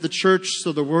join as the church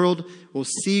so the world will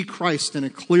see Christ in a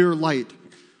clear light,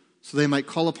 so they might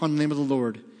call upon the name of the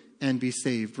Lord and be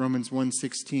saved. Romans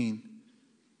 1:16.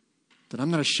 That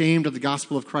I'm not ashamed of the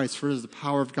gospel of Christ, for it is the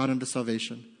power of God unto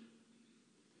salvation.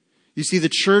 You see, the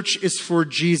church is for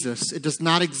Jesus. It does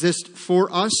not exist for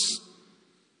us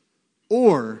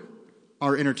or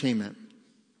our entertainment.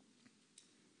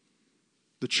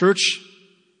 The church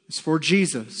is for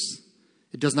Jesus.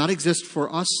 It does not exist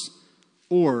for us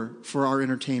or for our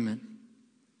entertainment.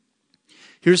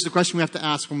 Here's the question we have to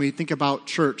ask when we think about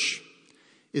church.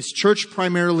 Is church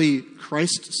primarily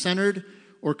Christ-centered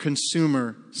or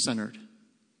consumer-centered?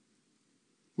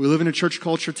 We live in a church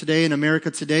culture today in America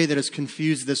today that has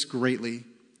confused this greatly.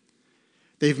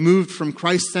 They've moved from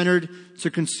Christ-centered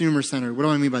to consumer-centered. What do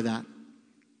I mean by that?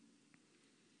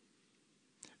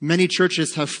 Many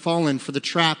churches have fallen for the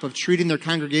trap of treating their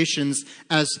congregations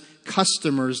as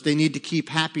customers they need to keep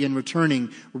happy and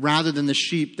returning, rather than the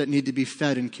sheep that need to be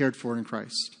fed and cared for in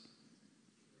Christ.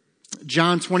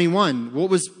 John 21, what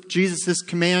was Jesus'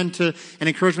 command to and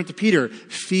encouragement to Peter?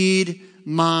 Feed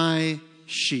my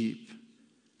sheep.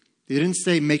 He didn't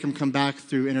say make them come back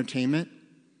through entertainment.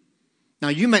 Now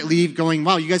you might leave going,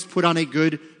 wow, you guys put on a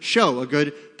good show, a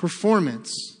good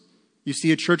performance. You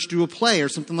see a church do a play or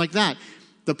something like that.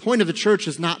 The point of the church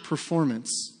is not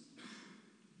performance.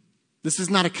 This is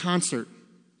not a concert.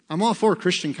 I'm all for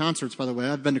Christian concerts, by the way.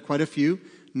 I've been to quite a few.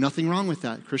 Nothing wrong with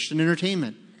that. Christian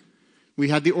entertainment. We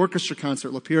had the orchestra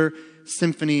concert, Lapeer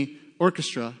Symphony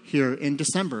Orchestra, here in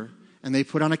December. And they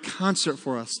put on a concert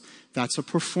for us. That's a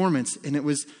performance, and it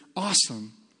was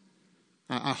awesome.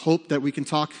 I hope that we can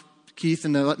talk Keith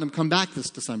into letting them come back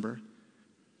this December.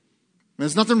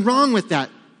 There's nothing wrong with that.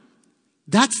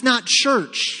 That's not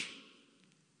church.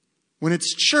 When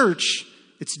it's church,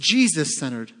 it's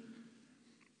Jesus-centered.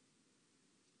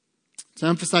 To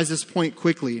emphasize this point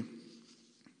quickly, I'm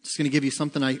just going to give you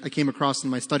something I came across in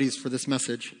my studies for this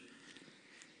message.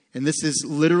 And this is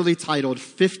literally titled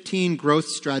 15 Growth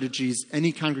Strategies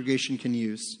Any Congregation Can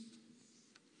Use.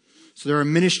 So there are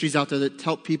ministries out there that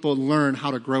help people learn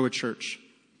how to grow a church.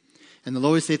 And they'll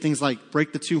always say things like,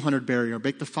 break the 200 barrier,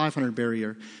 break the 500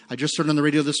 barrier. I just heard on the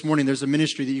radio this morning, there's a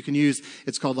ministry that you can use.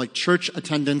 It's called like church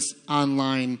attendance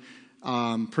online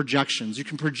projections. You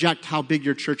can project how big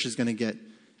your church is going to get.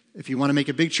 If you want to make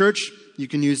a big church, you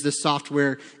can use this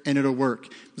software and it'll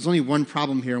work. There's only one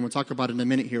problem here, and we'll talk about it in a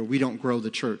minute here. We don't grow the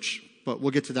church, but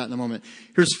we'll get to that in a moment.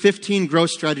 Here's 15 growth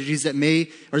strategies that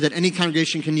any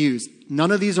congregation can use.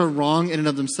 None of these are wrong in and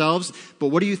of themselves, but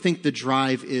what do you think the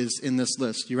drive is in this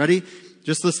list? You ready?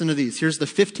 Just listen to these. Here's the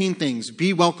 15 things.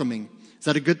 Be welcoming. Is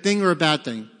that a good thing or a bad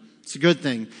thing? It's a good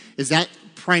thing. Is that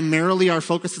primarily our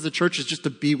focus as a church, is just to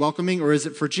be welcoming, or is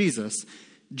it for Jesus?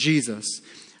 Jesus.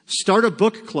 Start a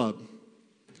book club.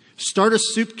 Start a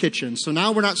soup kitchen. So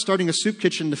now we're not starting a soup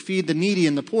kitchen to feed the needy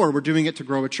and the poor. We're doing it to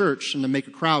grow a church and to make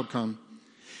a crowd come.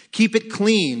 Keep it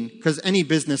clean, because any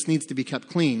business needs to be kept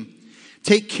clean.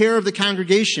 Take care of the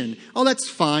congregation. Oh, that's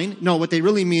fine. No, what they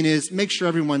really mean is make sure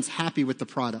everyone's happy with the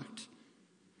product.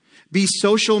 Be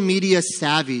social media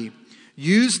savvy.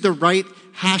 Use the right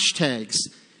hashtags.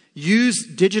 Use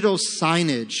digital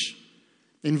signage.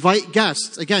 Invite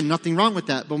guests. Again, nothing wrong with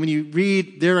that. But when you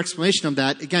read their explanation of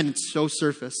that, again, it's so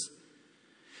surface.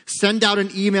 Send out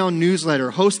an email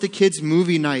newsletter. Host a kids'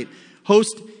 movie night.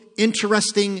 Host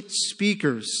interesting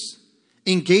speakers.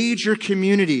 Engage your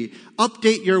community.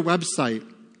 Update your website.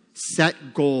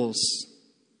 Set goals.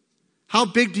 How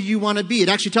big do you want to be? It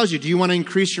actually tells you, do you want to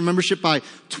increase your membership by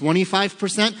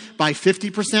 25%, by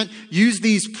 50%? Use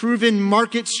these proven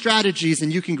market strategies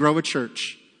and you can grow a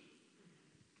church.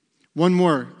 One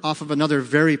more off of another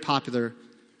very popular.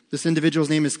 This individual's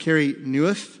name is Carey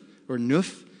Nieuw.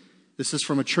 This is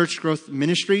from a church growth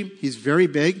ministry. He's very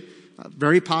big,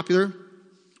 very popular.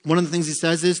 One of the things he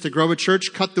says is to grow a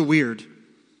church, cut the weird.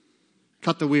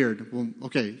 Cut the weird. Well,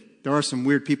 okay, there are some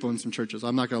weird people in some churches.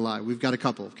 I'm not going to lie. We've got a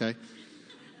couple, okay?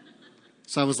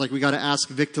 So I was like, we got to ask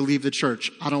Vic to leave the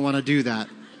church. I don't want to do that.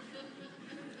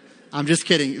 I'm just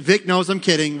kidding. Vic knows I'm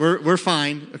kidding. We're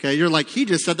fine. Okay, you're like, he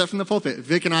just said that from the pulpit.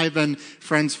 Vic and I have been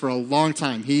friends for a long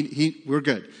time. We're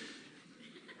good.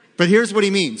 But here's what he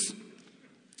means.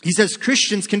 He says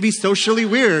Christians can be socially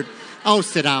weird. Oh,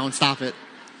 sit down. Stop it.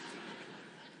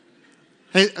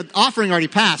 Hey, offering already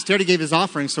passed. He already gave his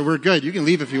offering, so we're good. You can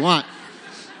leave if you want.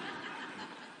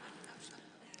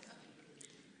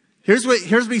 Here's what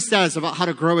he says about how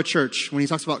to grow a church when he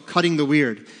talks about cutting the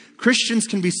weird. Christians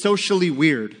can be socially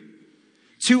weird.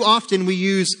 Too often we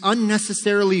use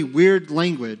unnecessarily weird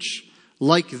language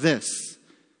like this.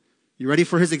 You ready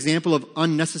for his example of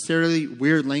unnecessarily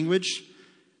weird language?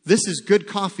 This is good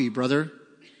coffee, brother.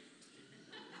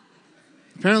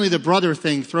 Apparently the brother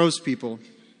thing throws people.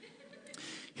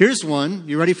 Here's one.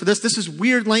 You ready for this? This is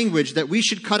weird language that we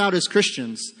should cut out as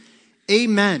Christians.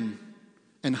 Amen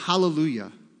and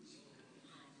hallelujah.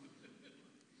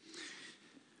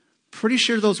 Pretty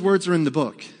sure those words are in the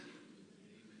book.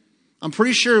 I'm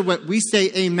pretty sure what we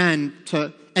say amen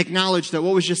to acknowledge that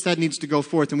what was just said needs to go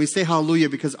forth. And we say hallelujah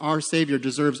because our Savior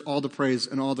deserves all the praise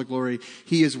and all the glory.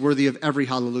 He is worthy of every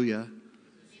hallelujah.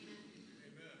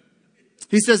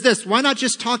 He says this, why not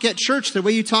just talk at church the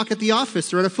way you talk at the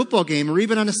office or at a football game or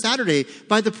even on a Saturday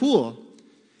by the pool?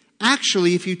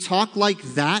 Actually, if you talk like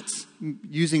that,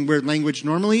 using weird language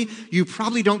normally, you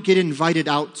probably don't get invited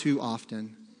out too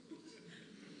often.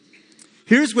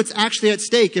 Here's what's actually at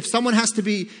stake. If someone has to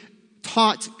be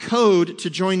taught code to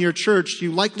join your church,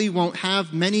 you likely won't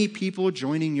have many people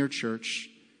joining your church.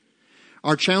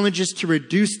 Our challenge is to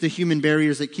reduce the human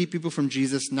barriers that keep people from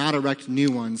Jesus, not erect new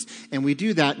ones. And we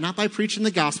do that not by preaching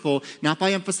the gospel, not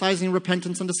by emphasizing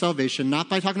repentance unto salvation, not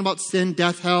by talking about sin,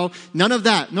 death, hell, none of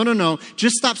that. No.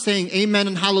 Just stop saying amen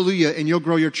and hallelujah and you'll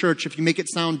grow your church if you make it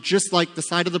sound just like the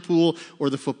side of the pool or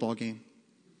the football game.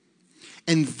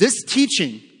 And this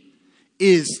teaching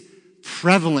is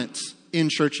prevalent in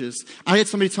churches. I had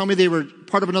somebody tell me they were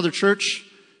part of another church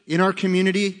in our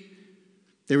community.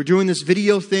 They were doing this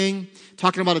video thing,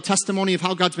 talking about a testimony of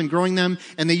how God's been growing them,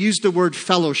 and they used the word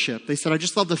fellowship. They said, I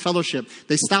just love the fellowship.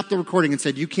 They stopped the recording and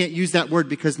said, you can't use that word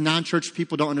because non-church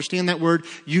people don't understand that word.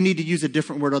 You need to use a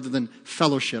different word other than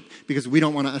fellowship because we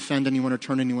don't want to offend anyone or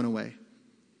turn anyone away.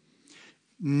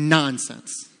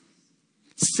 Nonsense.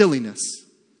 Silliness.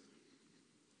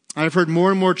 I've heard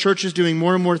more and more churches doing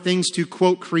more and more things to,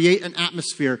 quote, create an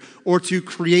atmosphere or to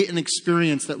create an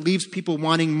experience that leaves people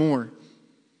wanting more.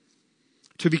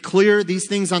 To be clear, these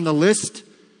things on the list,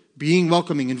 being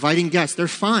welcoming, inviting guests, they're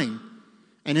fine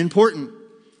and important,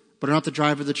 but are not the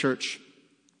drive of the church.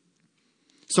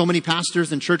 So many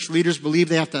pastors and church leaders believe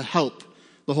they have to help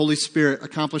the Holy Spirit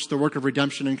accomplish the work of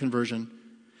redemption and conversion.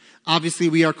 Obviously,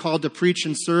 we are called to preach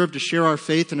and serve, to share our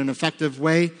faith in an effective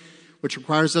way, which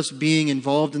requires us being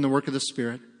involved in the work of the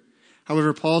Spirit.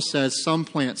 However, Paul says, some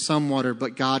plant, some water,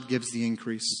 but God gives the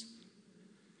increase.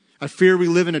 I fear we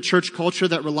live in a church culture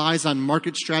that relies on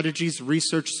market strategies,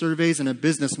 research surveys, and a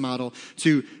business model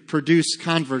to produce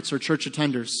converts or church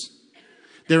attenders.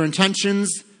 Their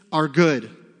intentions are good.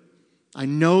 I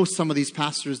know some of these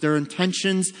pastors, their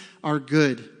intentions are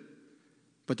good.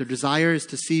 But their desire is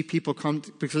to see people come,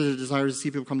 because their desire is to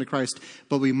see people come to Christ.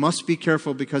 But we must be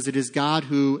careful because it is God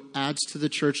who adds to the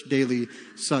church daily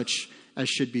such as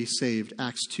should be saved.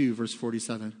 Acts 2, verse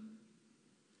 47.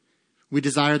 We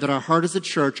desire that our heart as a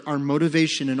church, our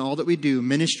motivation in all that we do,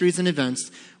 ministries and events,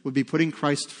 would be putting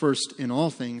Christ first in all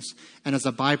things. And as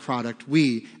a byproduct,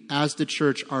 we, as the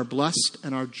church, are blessed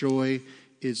and our joy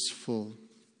is full.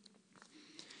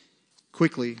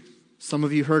 Quickly, some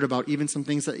of you heard about even some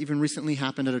things that even recently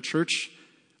happened at a church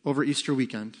over Easter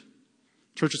weekend.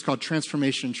 Church is called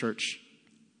Transformation Church.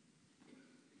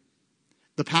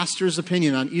 The pastor's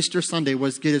opinion on Easter Sunday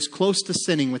was get as close to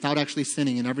sinning without actually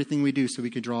sinning in everything we do so we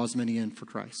could draw as many in for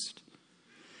Christ.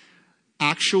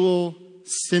 Actual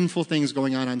sinful things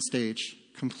going on stage.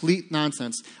 Complete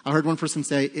nonsense. I heard one person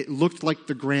say, it looked like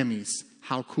the Grammys.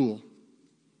 How cool.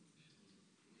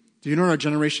 Do you know what our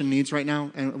generation needs right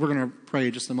now? And we're going to pray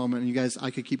in just a moment. And you guys, I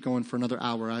could keep going for another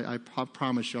hour. I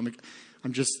promise you.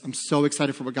 I'm so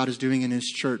excited for what God is doing in His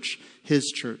church. His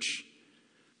church.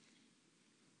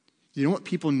 You know what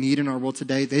people need in our world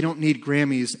today? They don't need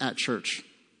Grammys at church.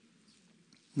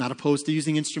 Not opposed to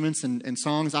using instruments and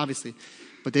songs, obviously.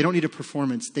 But they don't need a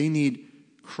performance. They need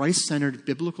Christ-centered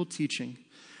biblical teaching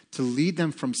to lead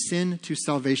them from sin to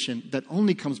salvation that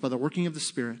only comes by the working of the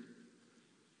Spirit.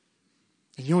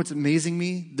 And you know what's amazing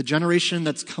me? The generation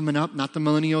that's coming up, not the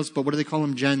millennials, but what do they call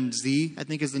them? Gen Z, I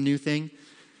think is the new thing.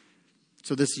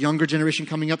 So this younger generation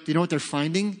coming up, do you know what they're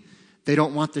finding? They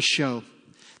don't want the show.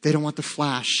 They don't want the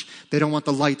flash. They don't want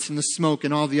the lights and the smoke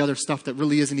and all the other stuff that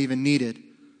really isn't even needed.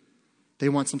 They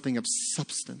want something of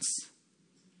substance.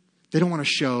 They don't want a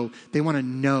show. They want to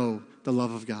know the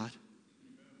love of God.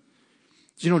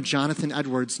 Do you know Jonathan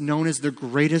Edwards, known as the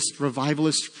greatest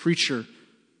revivalist preacher,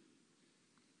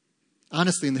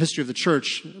 honestly, in the history of the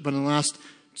church, but in the last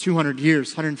 200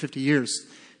 years, 150 years,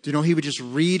 do you know he would just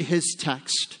read his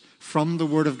text from the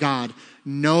Word of God,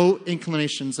 no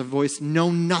inclinations of voice,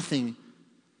 no nothing,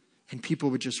 and people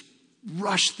would just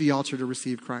rush the altar to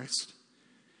receive Christ.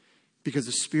 Because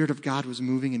the Spirit of God was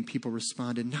moving and people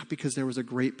responded, not because there was a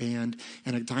great band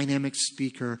and a dynamic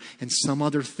speaker and some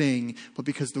other thing, but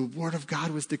because the Word of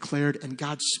God was declared and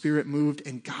God's Spirit moved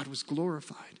and God was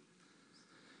glorified.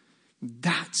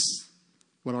 That's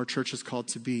what our church is called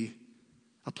to be.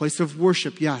 A place of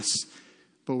worship, yes,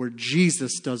 but where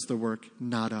Jesus does the work,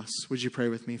 not us. Would you pray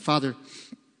with me? Father,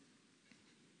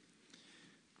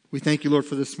 we thank you, Lord,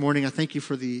 for this morning. I thank you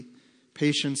for the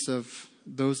patience of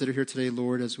those that are here today,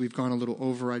 Lord, as we've gone a little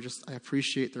over. I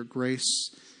appreciate their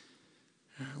grace.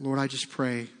 Lord, I just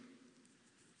pray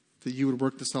that you would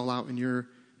work this all out in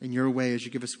your way as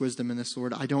you give us wisdom in this,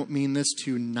 Lord. I don't mean this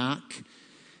to knock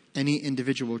any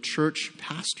individual church,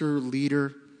 pastor,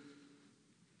 leader,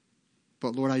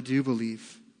 but Lord, I do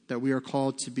believe that we are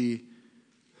called to be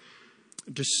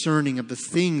discerning of the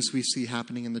things we see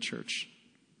happening in the church.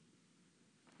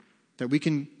 That we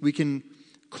can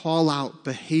call out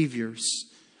behaviors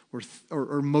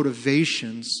or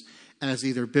motivations as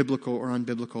either biblical or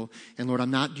unbiblical. And Lord,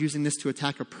 I'm not using this to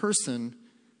attack a person,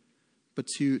 but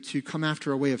to come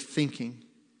after a way of thinking.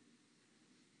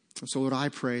 So Lord, I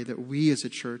pray that we as a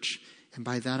church, and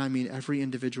by that I mean every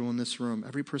individual in this room,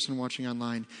 every person watching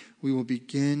online, we will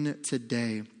begin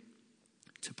today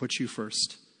to put you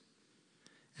first.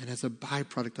 And as a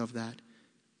byproduct of that,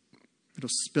 it'll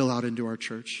spill out into our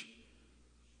church.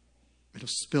 It'll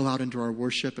spill out into our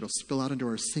worship. It'll spill out into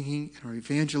our singing and our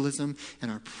evangelism and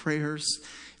our prayers.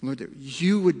 And Lord, that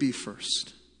you would be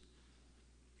first.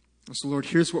 So Lord,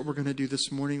 here's what we're going to do this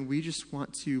morning. We just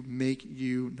want to make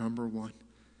you number one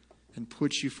and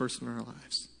put you first in our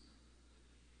lives.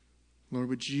 Lord,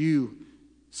 would you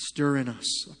stir in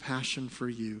us a passion for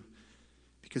you?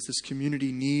 Because this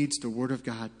community needs the Word of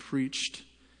God preached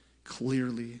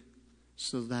clearly,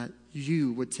 so that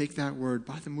you would take that word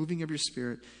by the moving of your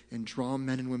Spirit and draw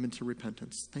men and women to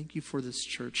repentance. Thank you for this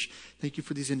church. Thank you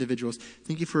for these individuals.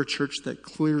 Thank you for a church that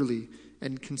clearly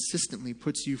and consistently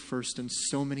puts you first in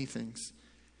so many things.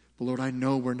 But Lord, I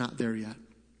know we're not there yet.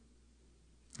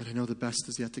 And I know the best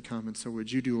is yet to come. And so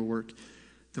would you do a work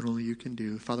that only you can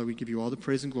do. Father, we give you all the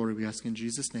praise and glory. We ask in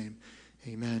Jesus' name.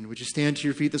 Amen. Would you stand to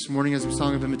your feet this morning as a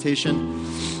song of invitation?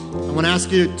 I want to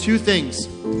ask you two things.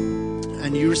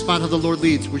 And you respond how the Lord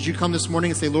leads. Would you come this morning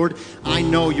and say, Lord, I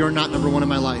know you're not number one in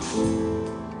my life.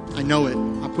 I know it.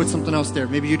 I put something else there.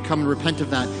 Maybe you'd come and repent of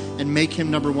that and make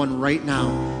him number one right now.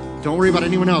 Don't worry about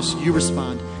anyone else. You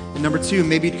respond. And number two,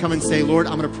 maybe you'd come and say, Lord,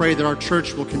 I'm going to pray that our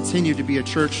church will continue to be a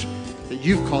church that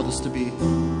you've called us to be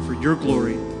for your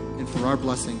glory and for our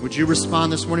blessing. Would you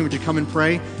respond this morning? Would you come and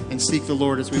pray and seek the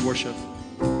Lord as we worship?